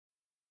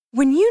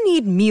When you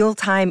need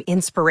mealtime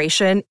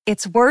inspiration,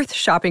 it's worth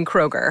shopping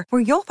Kroger,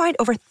 where you'll find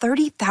over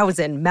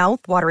 30,000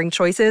 mouth-watering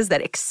choices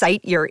that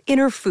excite your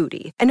inner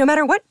foodie. And no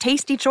matter what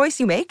tasty choice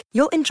you make,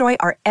 you'll enjoy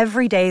our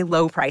everyday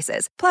low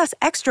prices, plus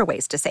extra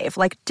ways to save,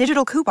 like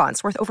digital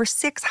coupons worth over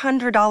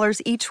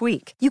 $600 each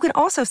week. You can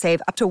also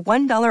save up to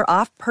 $1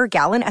 off per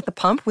gallon at the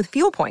pump with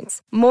fuel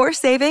points. More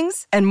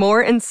savings and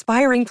more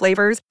inspiring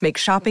flavors make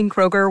shopping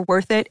Kroger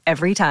worth it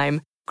every time.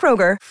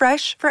 Kroger,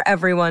 fresh for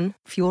everyone.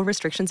 Fuel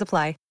restrictions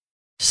apply.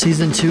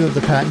 Season 2 of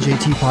the Pat and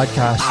JT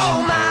podcast.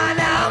 Oh man,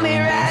 I'm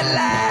here at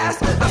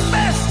last. The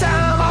best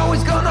time,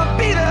 always gonna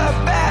be the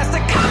best.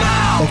 Come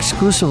on!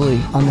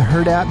 Exclusively on the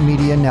Herd App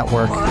Media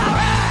Network.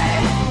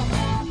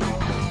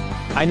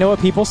 I know what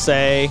people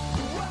say.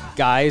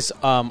 Guys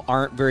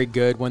aren't very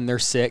good when they're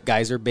sick.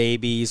 Guys are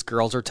babies.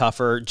 Girls are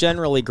tougher.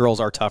 Generally, girls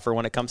are tougher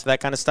when it comes to that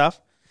kind of stuff.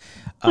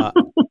 My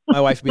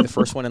wife would be the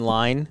first one in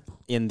line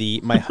in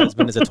the "my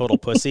husband is a total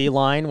pussy"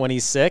 line when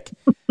he's sick.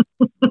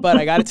 But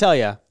I got to tell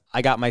you,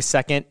 I got my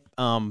second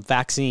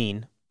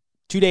vaccine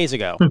 2 days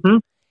ago.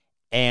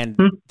 And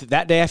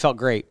that day I felt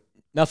great.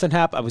 Nothing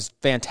happened. I was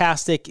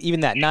fantastic. Even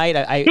that night,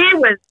 he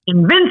was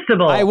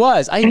invincible. I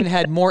was. I even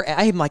had more.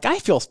 I'm like, I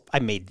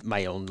made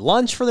my own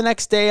lunch for the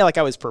next day. Like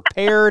I was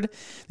prepared.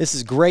 This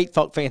is great.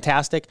 Felt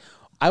fantastic.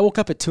 I woke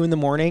up at 2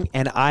 a.m.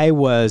 and I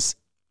was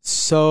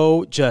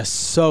so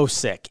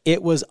sick.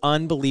 It was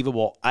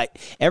unbelievable.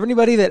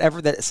 Everybody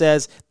that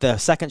says the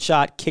second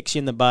shot kicks you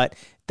in the butt,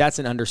 that's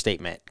an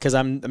understatement, because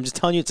I'm just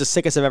telling you, it's the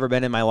sickest I've ever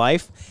been in my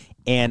life,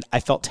 and I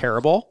felt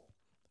terrible.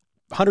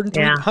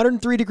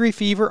 103 degree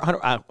fever.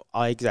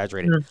 I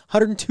exaggerated.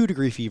 102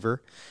 degree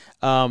fever.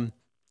 I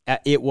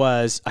had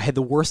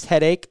the worst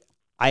headache.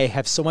 I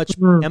have so much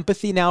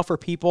empathy now for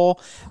people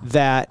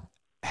that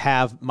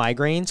have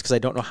migraines, because I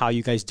don't know how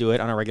you guys do it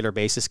on a regular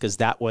basis, because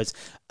that was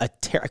I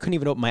couldn't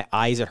even open my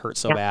eyes. It hurt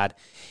so bad.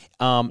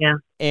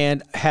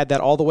 And had that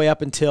all the way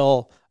up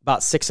until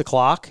about 6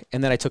 o'clock.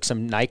 And then I took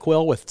some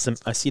NyQuil with some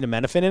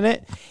acetaminophen in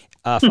it.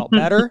 Felt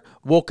better.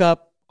 Woke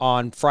up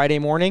on Friday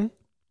morning.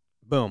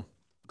 Boom.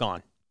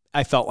 Gone.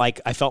 I felt like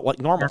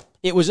normal.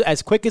 It was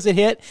as quick as it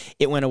hit,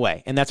 it went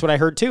away. And that's what I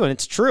heard too. And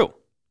it's true.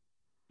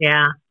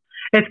 Yeah.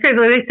 It's crazy.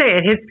 What they say,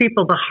 it hits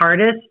people the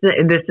hardest.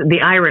 The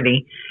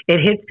irony, it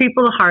hits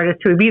people the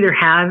hardest who either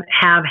have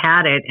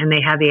had it and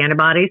they have the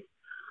antibodies,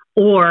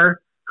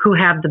 or who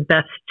have the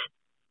best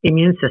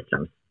immune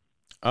systems.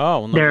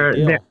 Oh,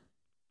 no.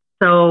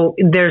 So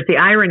there's the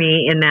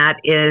irony in that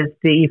is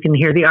that you can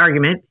hear the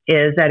argument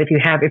is that if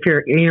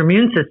your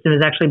immune system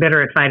is actually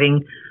better at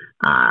fighting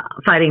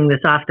this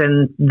off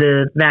than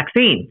the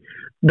vaccine,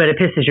 but it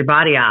pisses your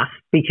body off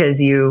because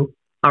you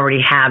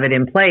already have it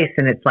in place,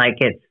 and it's like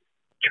it's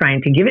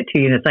trying to give it to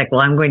you, and it's like,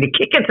 well, I'm going to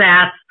kick its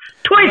ass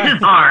twice as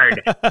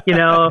hard,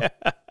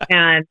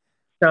 and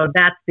so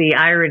that's the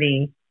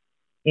irony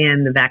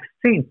in the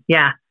vaccine.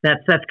 Yeah,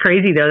 that's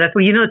crazy though. That's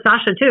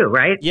Sasha too,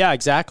 right? Yeah,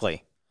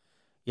 exactly.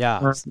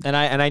 Yeah, and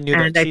I knew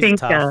that she's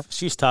tough.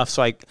 She's tough,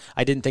 so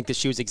I didn't think that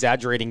she was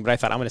exaggerating, but I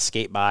thought I'm going to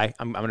skate by.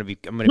 I'm going to be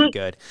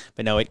good.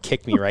 But no, it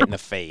kicked me right in the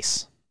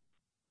face.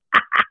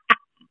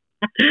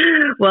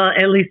 Well,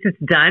 at least it's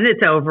done.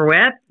 It's over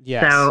with.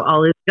 Yes. So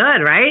all is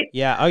good, right?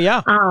 Yeah. Oh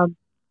yeah.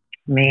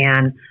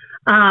 Man.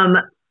 I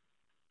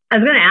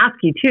was going to ask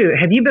you too.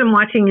 Have you been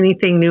watching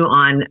anything new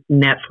on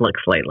Netflix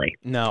lately?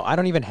 No, I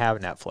don't even have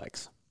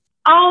Netflix.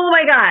 Oh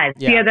my God.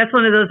 Yeah. Yeah, that's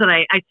one of those that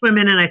I swim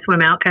in and I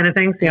swim out kind of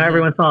things.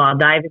 Every once in a while I'll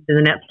dive into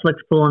the Netflix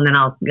pool and then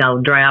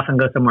I'll dry off and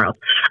go somewhere else.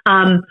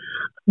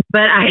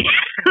 But I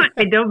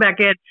dove back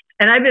in,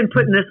 and I've been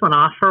putting this one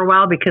off for a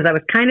while because I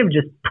was kind of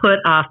just put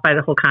off by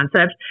the whole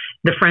concept,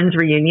 the Friends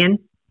reunion.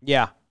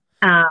 Yeah.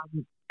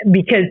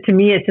 Because to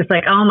me, it's just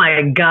like, oh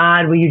my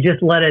God, will you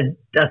just let a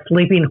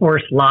sleeping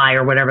horse lie,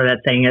 or whatever that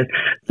saying is?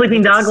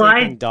 Sleeping dog lie?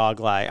 Sleeping dog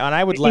lie. And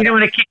I would you don't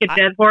want to kick a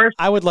dead horse?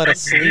 I would let it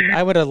sleep.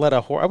 I would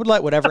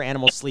let whatever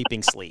animal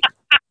sleeping sleep.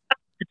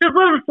 Just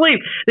let them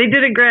sleep. They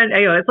did a grand,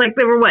 it's like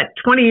they were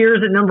 20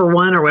 years at number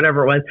one or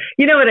whatever it was.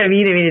 You know what I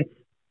mean? I mean,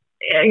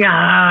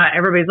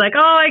 everybody's like,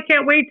 oh, I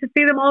can't wait to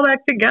see them all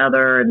back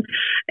together.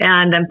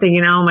 And I'm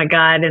thinking, oh my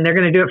God, and they're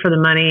going to do it for the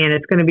money, and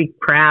it's going to be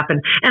crap.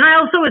 And I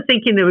also was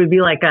thinking there would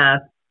be like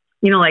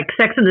like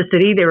Sex and the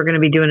City, they were going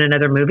to be doing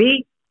another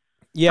movie.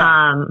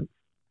 Yeah.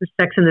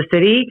 Sex and the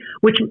City,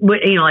 which,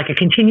 like a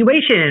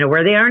continuation of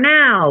where they are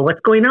now, what's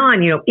going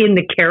on, in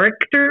the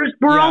characters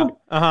world.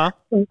 Yeah. Uh-huh.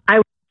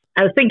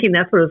 I was thinking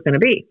that's what it was going to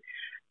be.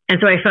 And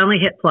so I finally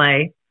hit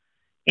play,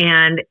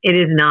 and it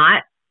is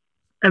not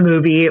a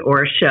movie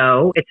or a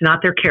show. It's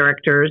not their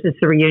characters. It's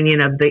the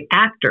reunion of the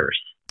actors.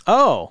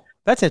 Oh,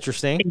 that's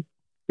interesting.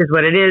 Is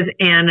what it is.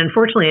 And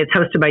unfortunately, it's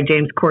hosted by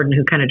James Corden,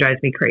 who kind of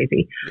drives me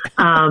crazy.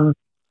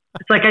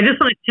 It's like, I just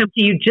want to tell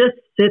you,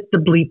 just sit the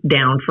bleep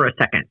down for a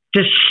second.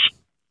 Just shh.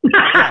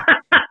 Yeah.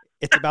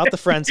 It's about the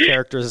Friends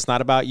characters. It's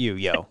not about you,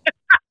 yo.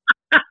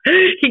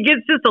 He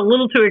gets just a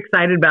little too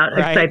excited about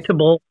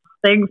excitable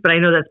things, but I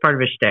know that's part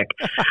of his shtick.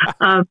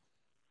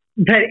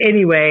 But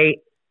anyway,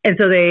 and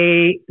so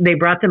they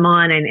brought them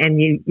on, and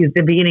you, at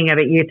the beginning of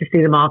it, you get to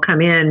see them all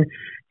come in,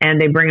 and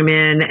they bring them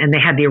in, and they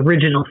had the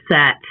original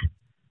set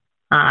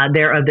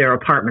there of their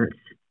apartments.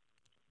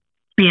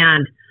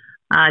 And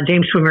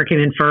James Schwimmer came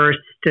in first,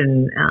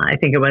 and I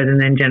think it was,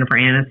 and then Jennifer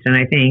Aniston,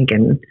 I think,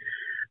 and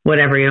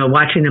whatever,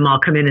 watching them all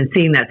come in and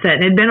seeing that set.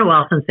 And it'd been a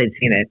while since they'd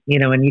seen it,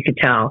 and you could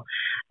tell.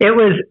 It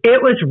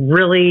was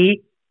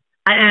really,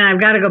 and I've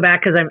got to go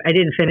back because I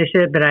didn't finish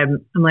it, but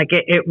I'm like,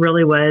 it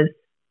really was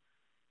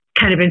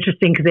kind of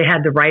interesting because they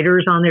had the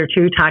writers on there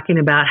too, talking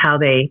about how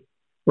they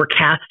were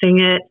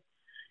casting it.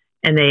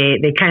 And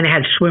they kind of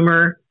had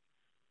Schwimmer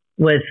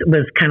was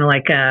kind of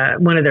like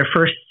one of their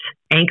first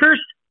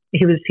anchors.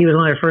 He was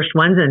one of their first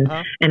ones, and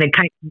had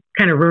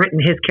kind of written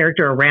his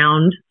character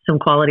around some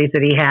qualities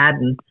that he had.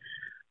 And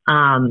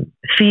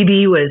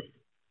Phoebe was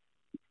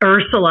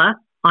Ursula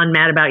on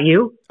Mad About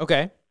You.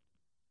 Okay.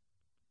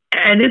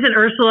 And isn't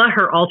Ursula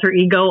her alter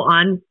ego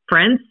on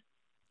Friends?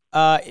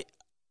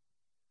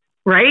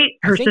 Right?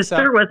 Her sister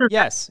so. wasn't.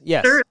 Yes.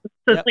 So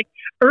it's like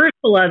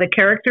Ursula, the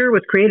character,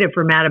 was created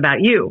for Mad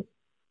About You.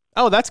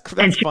 Oh, that's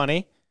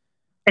funny.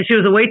 And she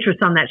was a waitress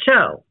on that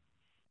show.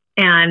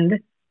 And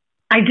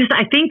I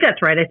think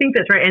that's right.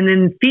 And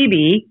then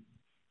Phoebe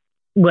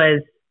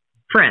was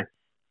Friends.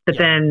 But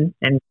then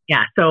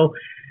so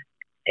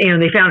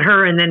they found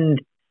her, and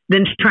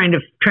then trying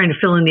to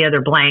fill in the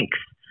other blanks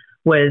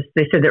was,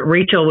 they said that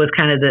Rachel was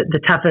kind of the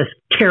toughest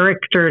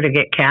character to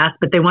get cast,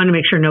 but they wanted to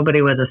make sure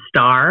nobody was a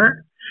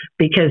star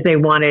because they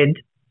didn't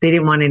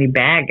want any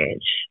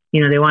baggage.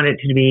 They wanted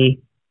it to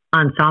be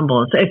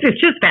ensemble. So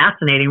it's just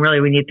fascinating, really,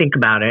 when you think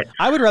about it.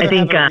 I would rather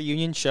have a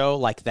reunion show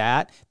like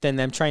that than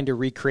them trying to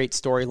recreate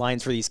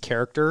storylines for these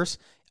characters,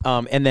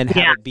 and then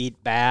have it be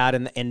bad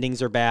and the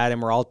endings are bad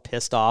and we're all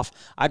pissed off.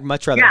 I'd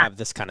much rather have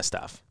this kind of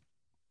stuff.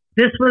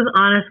 This was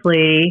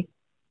honestly,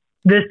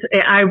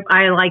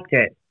 I liked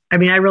it. I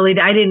mean, I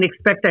didn't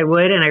expect I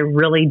would, and I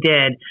really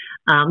did.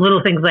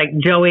 Little things like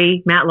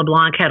Matt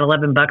LeBlanc had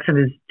 $11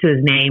 to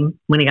his name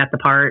when he got the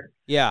part.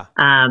 Yeah.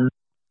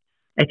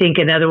 I think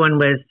another one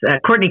was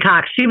Courtney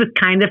Cox. She was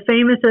kind of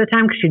famous at the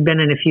time because she'd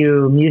been in a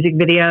few music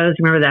videos.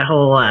 You remember that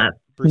whole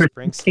Bruce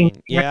Springsteen?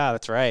 Yeah,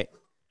 that's right.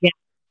 Yeah.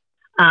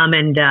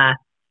 And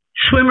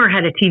Schwimmer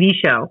had a TV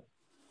show,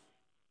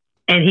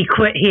 and he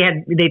quit.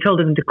 They told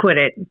him to quit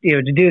it,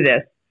 to do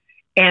this.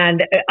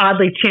 And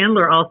oddly,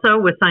 Chandler also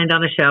was signed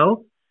on a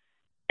show,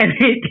 and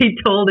he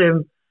told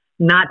him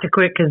not to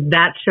quit because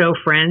that show,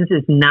 Friends,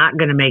 is not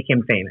going to make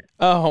him famous.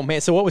 Oh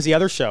man! So what was the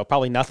other show?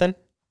 Probably nothing.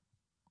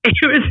 It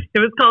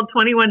was called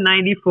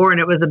 2194, and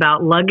it was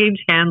about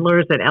luggage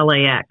handlers at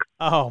LAX.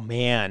 Oh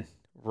man,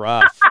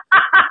 rough.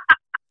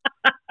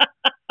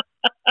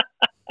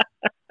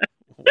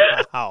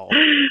 Wow,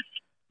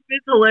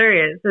 it's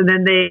hilarious. And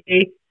then they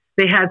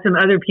had some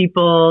other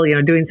people,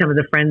 doing some of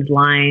the Friends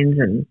lines,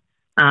 and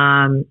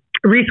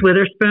Reese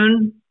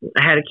Witherspoon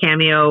had a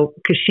cameo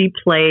because she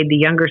played the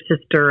younger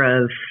sister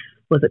of,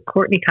 was it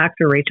Courtney Cox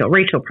or Rachel?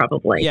 Rachel,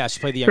 probably. Yeah, she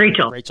played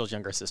Rachel's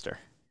younger sister.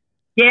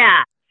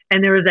 Yeah.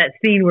 And there was that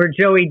scene where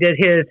Joey did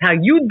his "How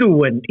you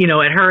doing?"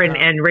 at her,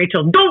 and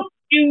Rachel, "Don't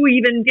you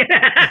even?"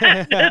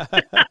 Yeah.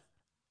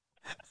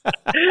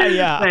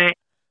 But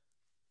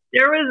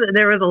there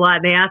was a lot.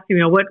 And they asked,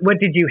 what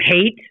did you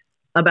hate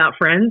about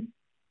Friends?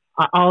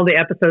 All the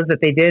episodes that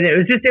they did.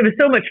 It was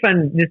so much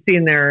fun just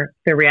seeing their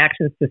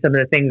reactions to some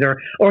of the things,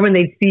 or when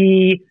they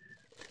see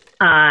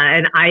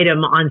an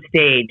item on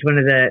stage, one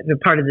of the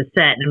part of the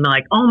set, and I'm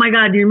like, oh my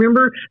God, do you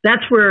remember?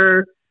 That's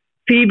where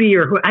Phoebe,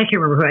 or I can't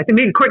remember who, I think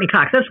maybe Courtney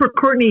Cox. That's where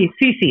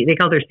Cece, they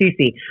called her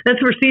Cece.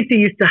 That's where Cece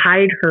used to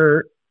hide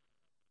her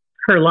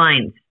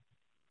lines.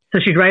 So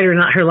she'd write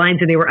her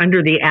lines, and they were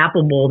under the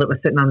apple bowl that was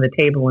sitting on the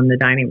table in the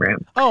dining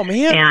room. Oh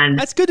man, and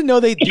that's good to know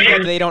they do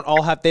that. They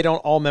don't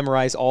all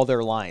memorize all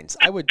their lines.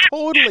 I would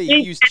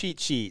totally use cheat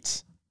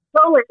sheets.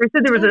 Oh, they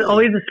said there was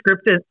always a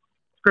script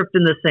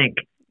in the sink.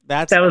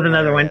 That was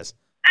another one.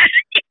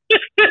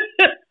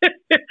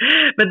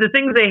 But the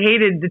things they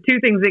hated, the two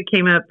things that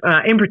came up,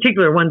 in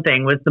particular, one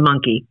thing was the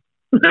monkey.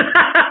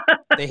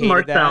 They hated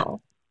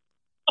Marcel.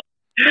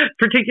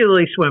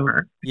 Particularly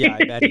Schwimmer. Yeah,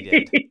 I bet he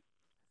did.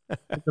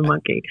 The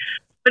monkey.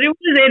 But it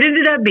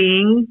ended up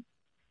being,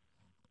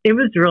 it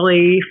was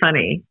really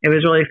funny. It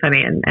was really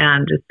funny. And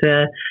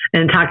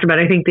talked about,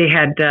 I think they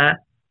had,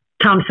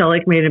 Tom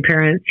Selleck made an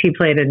appearance. He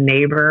played a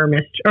neighbor,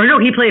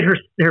 he played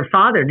her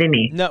father, didn't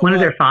he? No, one of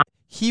their fathers.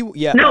 He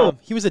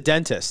was a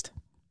dentist.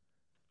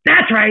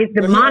 That's right.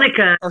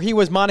 Monica. Or he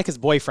was Monica's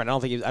boyfriend. I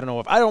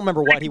don't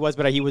remember what he was,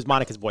 but he was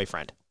Monica's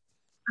boyfriend.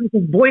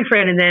 His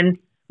boyfriend. And then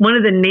one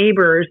of the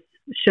neighbors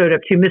showed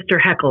up too. Mr.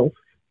 Heckles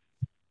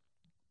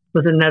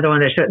was another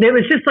one that showed. It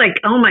was just like,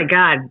 oh my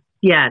God.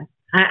 Yeah.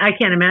 I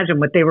can't imagine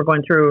what they were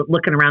going through,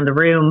 looking around the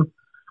room,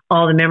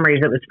 all the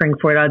memories that would spring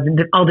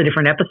forward, all the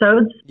different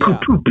episodes. Yeah.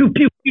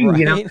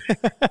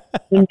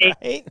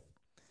 Right.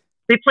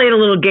 They played a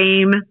little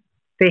game.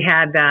 They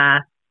had,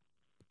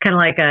 kind of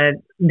like a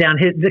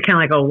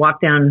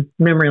walk down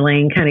memory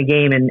lane kind of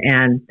game,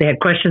 and they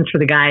had questions for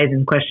the guys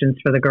and questions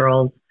for the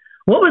girls.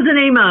 What was the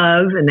name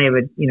of? And they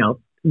would,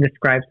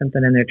 describe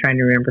something, and they're trying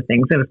to remember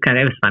things. It was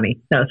funny.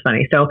 That was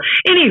funny. So,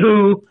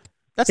 anywho,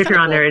 That's if you're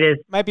kinda on there, cool. it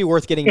is. Might be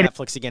worth getting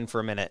Netflix again for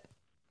a minute.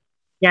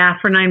 Yeah,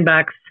 for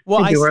 $9. Well,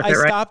 it'd be worth I it,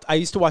 right? stopped. I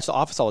used to watch The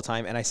Office all the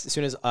time, and as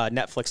soon as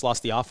Netflix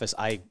lost The Office,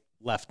 I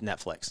left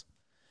Netflix.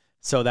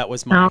 So that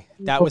was my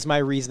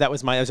reason. That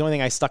was the only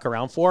thing I stuck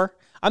around for.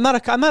 I'm not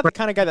the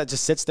kind of guy that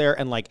just sits there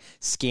and like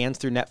scans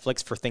through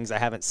Netflix for things I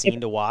haven't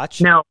seen to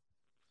watch. No.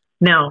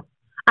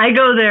 I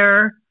go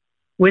there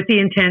with the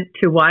intent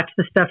to watch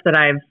the stuff that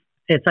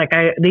it's like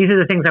these are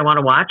the things I want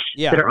to watch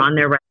that are on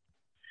there, right?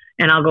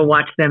 And I'll go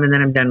watch them, and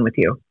then I'm done with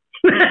you.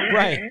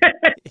 Right.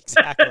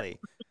 Exactly.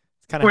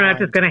 It's kind of We're not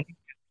just going to.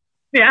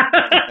 Yeah.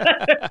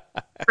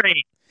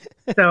 Great.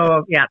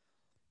 So yeah,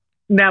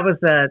 that was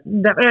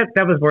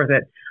worth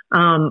it.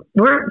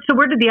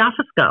 Where did The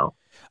Office go?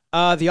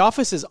 The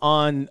Office is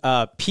on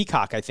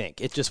Peacock, I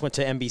think. It just went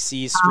to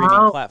NBC's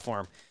streaming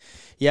platform.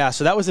 Yeah,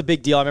 so that was a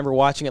big deal. I remember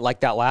watching it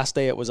like that last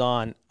day it was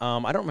on.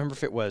 I don't remember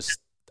if it was,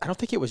 I don't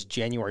think it was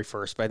January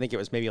 1st, but I think it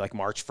was maybe like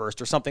March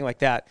 1st or something like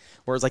that,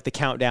 where it was like the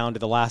countdown to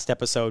the last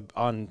episode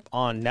on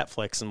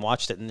Netflix, and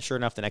watched it, and sure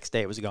enough, the next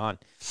day it was gone.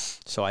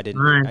 So I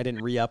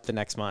didn't re-up the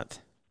next month.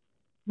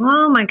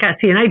 Oh my God.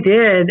 See, and I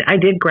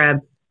did grab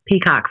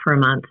Peacock for a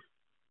month.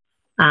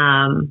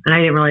 And I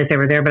didn't realize they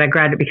were there, but I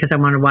grabbed it because I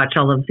wanted to watch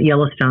all of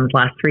Yellowstone's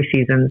last 3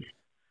 seasons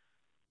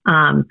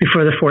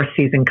before the 4th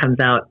season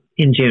comes out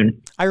in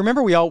June. I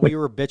remember we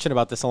were bitching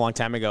about this a long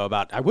time ago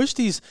about, I wish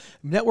these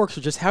networks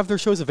would just have their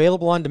shows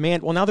available on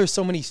demand. Well, now there's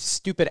so many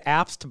stupid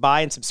apps to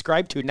buy and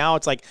subscribe to. Now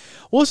it's like,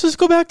 well, let's just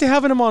go back to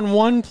having them on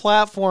one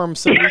platform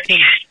so we can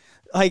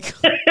like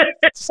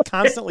just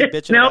constantly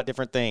bitching about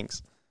different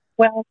things.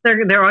 Well,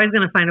 they're always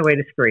going to find a way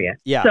to screw you.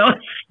 Yeah. So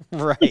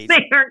right. They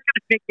aren't going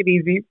to make it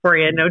easy for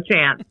you. No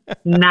chance.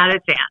 Not a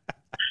chance.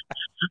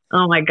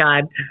 Oh my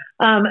God.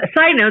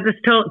 Side note, this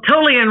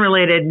totally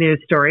unrelated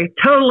news story.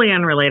 Totally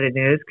unrelated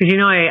news. Because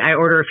I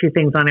order a few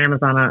things on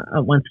Amazon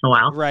once in a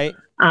while. Right.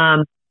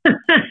 And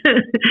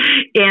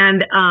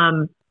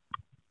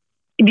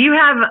do you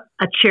have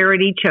a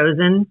charity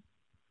chosen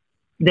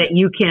that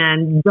you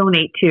can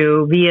donate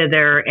to via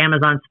their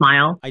Amazon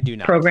Smile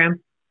program?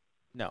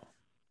 No.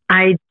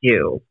 I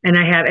do, and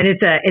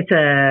it's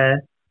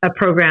a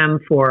program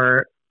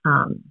for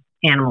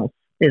animals,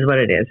 is what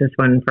it is. It's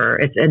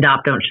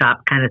adopt, don't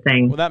shop kind of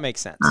thing. Well, that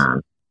makes sense.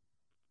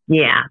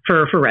 Yeah,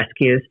 for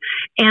rescues.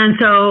 And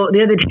so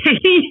the other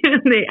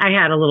day, I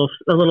had a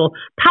little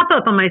pop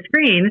up on my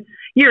screen.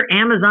 Your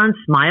Amazon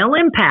Smile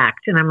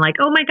Impact, and I'm like,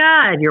 oh my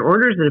God, your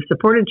orders that have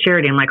supported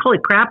charity. I'm like, holy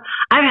crap!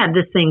 I've had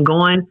this thing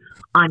going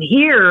on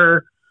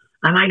here.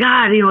 Oh my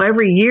God,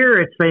 every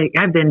year it's like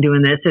I've been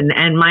doing this,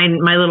 and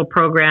my little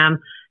program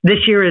this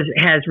year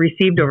has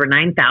received over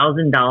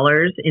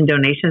 $9,000 in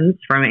donations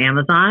from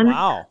Amazon.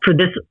 Wow. For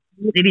this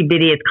itty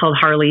bitty. It's called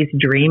Harley's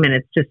Dream, and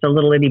it's just a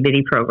little itty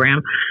bitty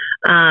program.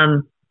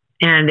 And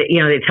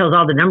it tells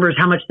all the numbers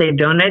how much they've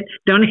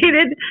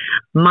donated.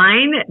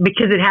 Mine,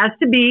 because it has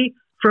to be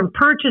from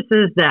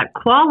purchases that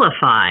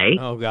qualify.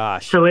 Oh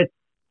gosh. So it's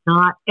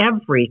not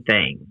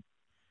everything.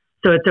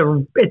 So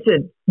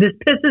this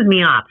pisses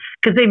me off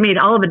because they made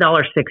all of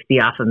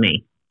 $1.60 off of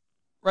me.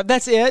 Right,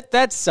 that's it.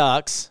 That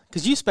sucks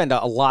because you spend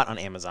a lot on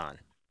Amazon.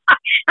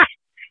 I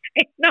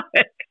know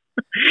it.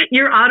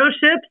 Your auto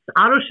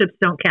ships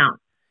don't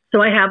count.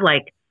 So I have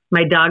like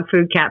my dog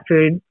food, cat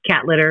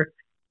litter.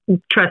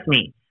 Trust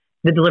me,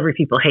 the delivery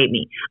people hate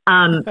me.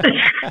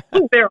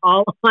 They're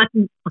all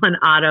on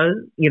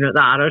autos,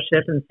 the auto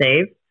ship and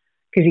save.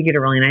 Because you get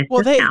a really nice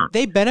discount.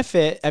 They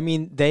benefit. I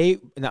mean, they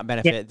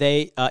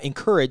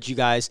encourage you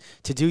guys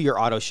to do your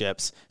auto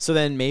ships. So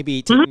then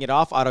maybe taking it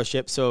off auto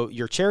ship so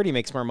your charity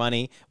makes more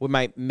money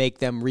might make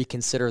them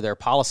reconsider their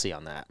policy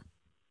on that.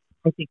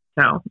 I think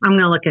so. I'm going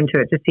to look into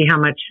it to see how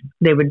much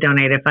they would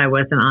donate if I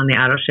wasn't on the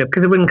auto ship,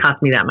 because it wouldn't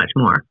cost me that much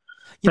more.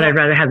 But I'd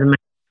rather have the money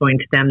going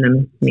to them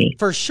than me.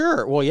 For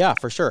sure. Well, yeah,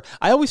 for sure.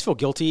 I always feel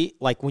guilty,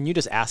 like when you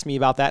just ask me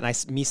about that,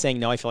 and me saying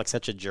no, I feel like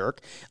such a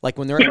jerk. Like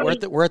when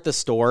we're at the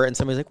store and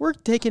somebody's like, "We're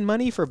taking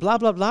money for blah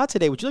blah blah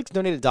today. Would you like to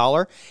donate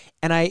 $1?"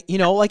 And I,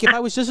 like if I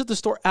was just at the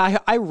store,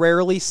 I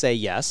rarely say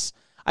yes.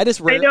 I just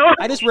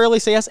rarely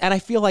say yes, and I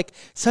feel like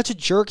such a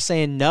jerk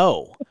saying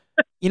no.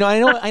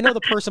 I know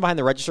the person behind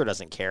the register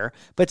doesn't care,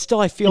 but still,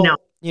 I feel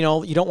you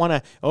don't want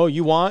to. Oh,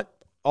 you want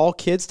all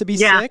kids to be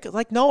sick?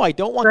 Like, no, I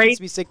don't want kids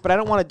to be sick, but I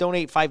don't want to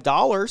donate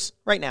 $5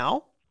 right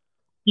now.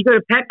 You go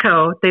to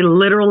Petco, they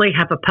literally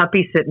have a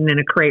puppy sitting in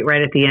a crate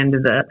right at the end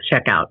of the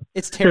checkout.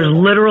 It's terrible.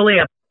 There's literally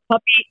a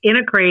puppy in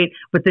a crate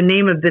with the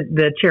name of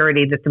the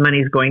charity that the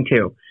money's going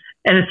to.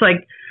 And it's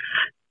like,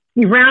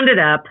 you round it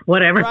up,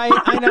 whatever. Right,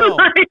 I know.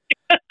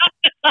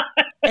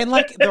 And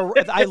like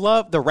I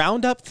love the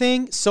roundup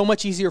thing, so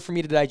much easier for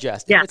me to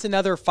digest. If it's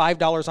another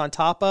 $5 on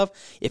top of,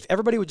 if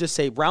everybody would just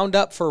say round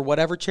up for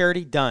whatever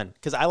charity, done.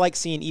 Because I like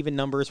seeing even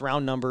numbers,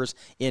 round numbers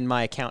in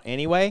my account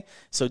anyway.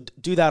 So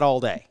do that all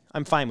day.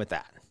 I'm fine with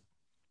that.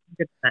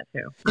 Good with that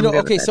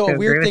too. So a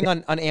weird thing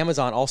on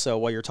Amazon also,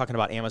 while you're talking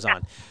about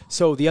Amazon.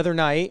 So the other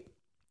night,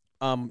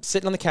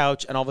 sitting on the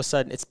couch, and all of a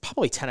sudden it's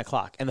probably 10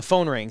 o'clock and the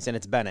phone rings and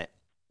it's Bennett.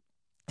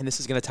 And this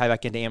is going to tie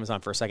back into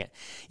Amazon for a second.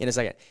 In a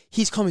second,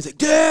 he's calling me. He's like,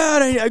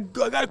 "Dad, I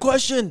got a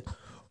question.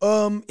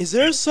 is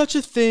there such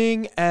a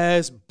thing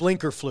as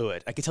blinker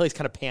fluid? I could tell he's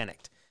kind of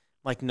panicked.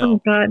 I'm like, no.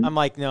 Oh, God. I'm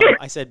like, no.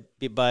 I said,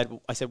 Bud,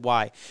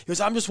 why? He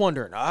goes, I'm just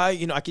wondering. I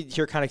could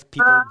hear kind of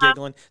people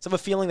giggling. So I have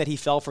a feeling that he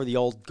fell for the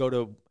old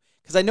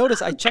because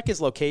I checked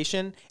his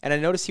location, and I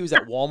noticed he was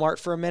at Walmart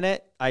for a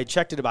minute. I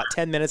checked it about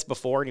 10 minutes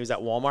before, and he was at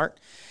Walmart.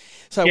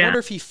 So I wonder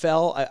if he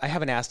fell. I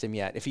haven't asked him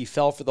yet if he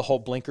fell for the whole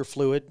blinker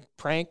fluid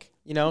prank.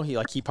 He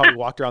probably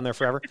walked around there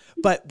forever.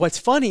 But what's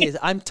funny is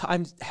I'm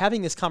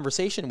having this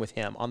conversation with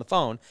him on the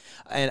phone,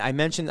 and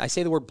I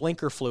say the word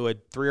blinker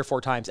fluid 3 or 4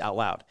 times out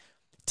loud.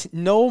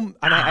 And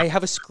I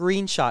have a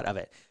screenshot of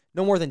it.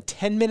 No more than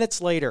 10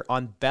 minutes later,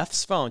 on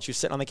Beth's phone, she was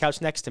sitting on the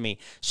couch next to me,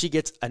 she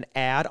gets an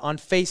ad on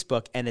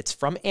Facebook, and it's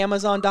from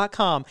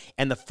Amazon.com,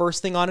 and the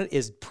first thing on it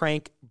is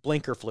prank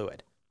blinker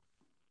fluid.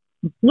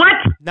 What?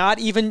 Not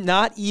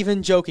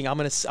even joking.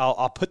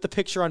 I'll put the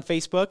picture on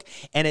Facebook,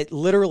 and it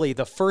literally,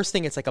 the first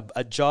thing, it's like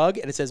a jug,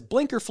 and it says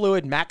blinker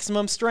fluid,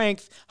 maximum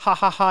strength, ha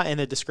ha ha, in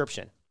the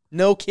description.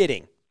 No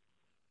kidding.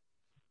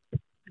 I'm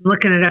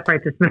looking it up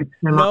right this minute.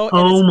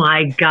 Oh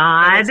my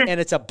God. And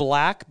it's a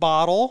black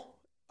bottle.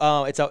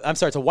 It's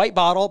a white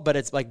bottle, but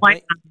it's like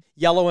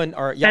yellow and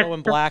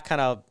black kind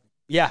of.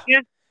 Yeah.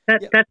 Yeah.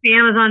 That's the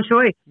Amazon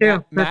choice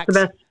too. That's the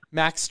best.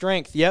 Max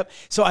strength. Yep.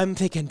 So I'm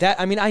thinking that,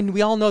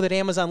 we all know that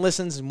Amazon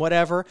listens and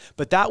whatever,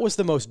 but that was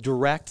the most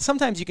direct.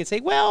 Sometimes you can say,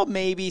 well,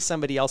 maybe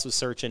somebody else was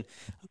searching.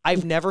 I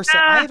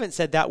haven't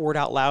said that word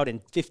out loud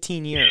in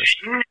 15 years.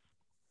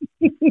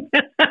 This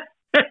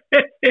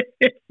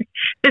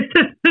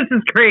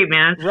is great,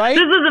 man. Right?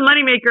 This is a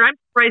moneymaker. I'm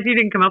surprised you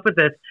didn't come up with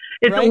this.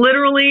 It's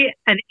literally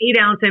an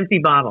 8-ounce empty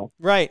bottle.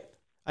 Right.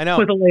 I know.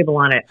 With a label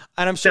on it.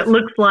 And I'm sure it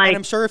looks like. And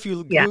I'm sure if you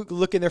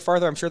look in there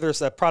farther, I'm sure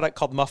there's a product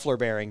called muffler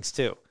bearings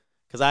too.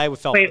 Because I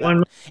felt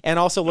that. And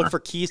also look for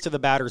keys to the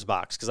batter's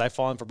box, because I've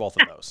fallen for both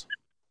of those.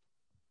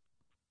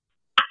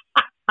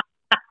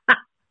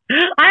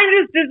 I'm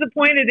just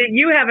disappointed that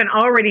you haven't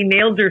already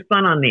nailed your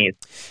son on these.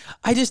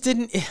 I just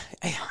didn't.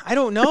 I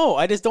don't know.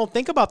 I just don't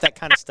think about that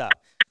kind of stuff.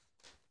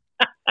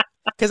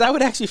 Because I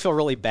would actually feel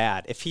really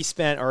bad if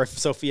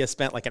Sophia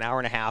spent like an hour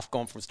and a half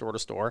going from store to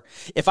store.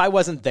 If I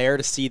wasn't there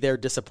to see their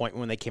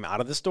disappointment when they came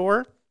out of the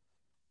store.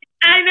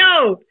 I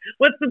know.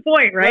 What's the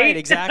point, right? Right,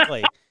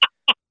 exactly.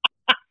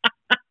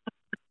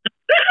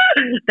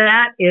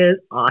 That is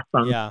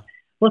awesome. Yeah.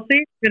 Well,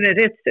 see,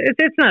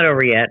 it's not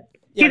over yet.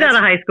 Yeah, he's out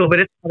of high school, but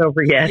it's not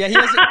over yet. Yeah, he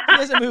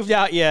hasn't moved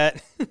out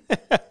yet.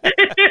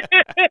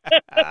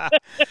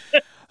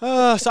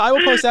 So I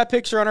will post that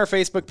picture on our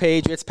Facebook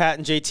page. It's Pat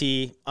and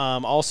JT.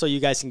 Also, you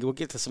guys can go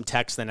get to some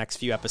text in the next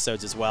few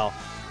episodes as well.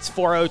 It's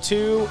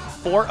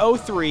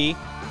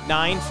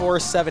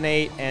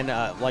 402-403-9478. And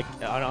like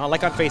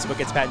on Facebook,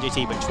 it's Pat and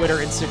JT, but Twitter,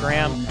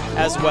 Instagram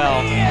as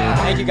well.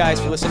 Thank you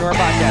guys for listening to our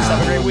podcast.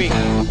 Have a great week.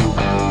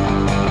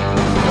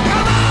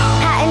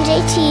 Pat and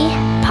JT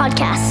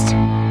Podcast,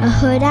 a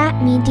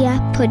Hurrdat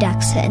Media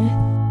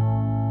Production.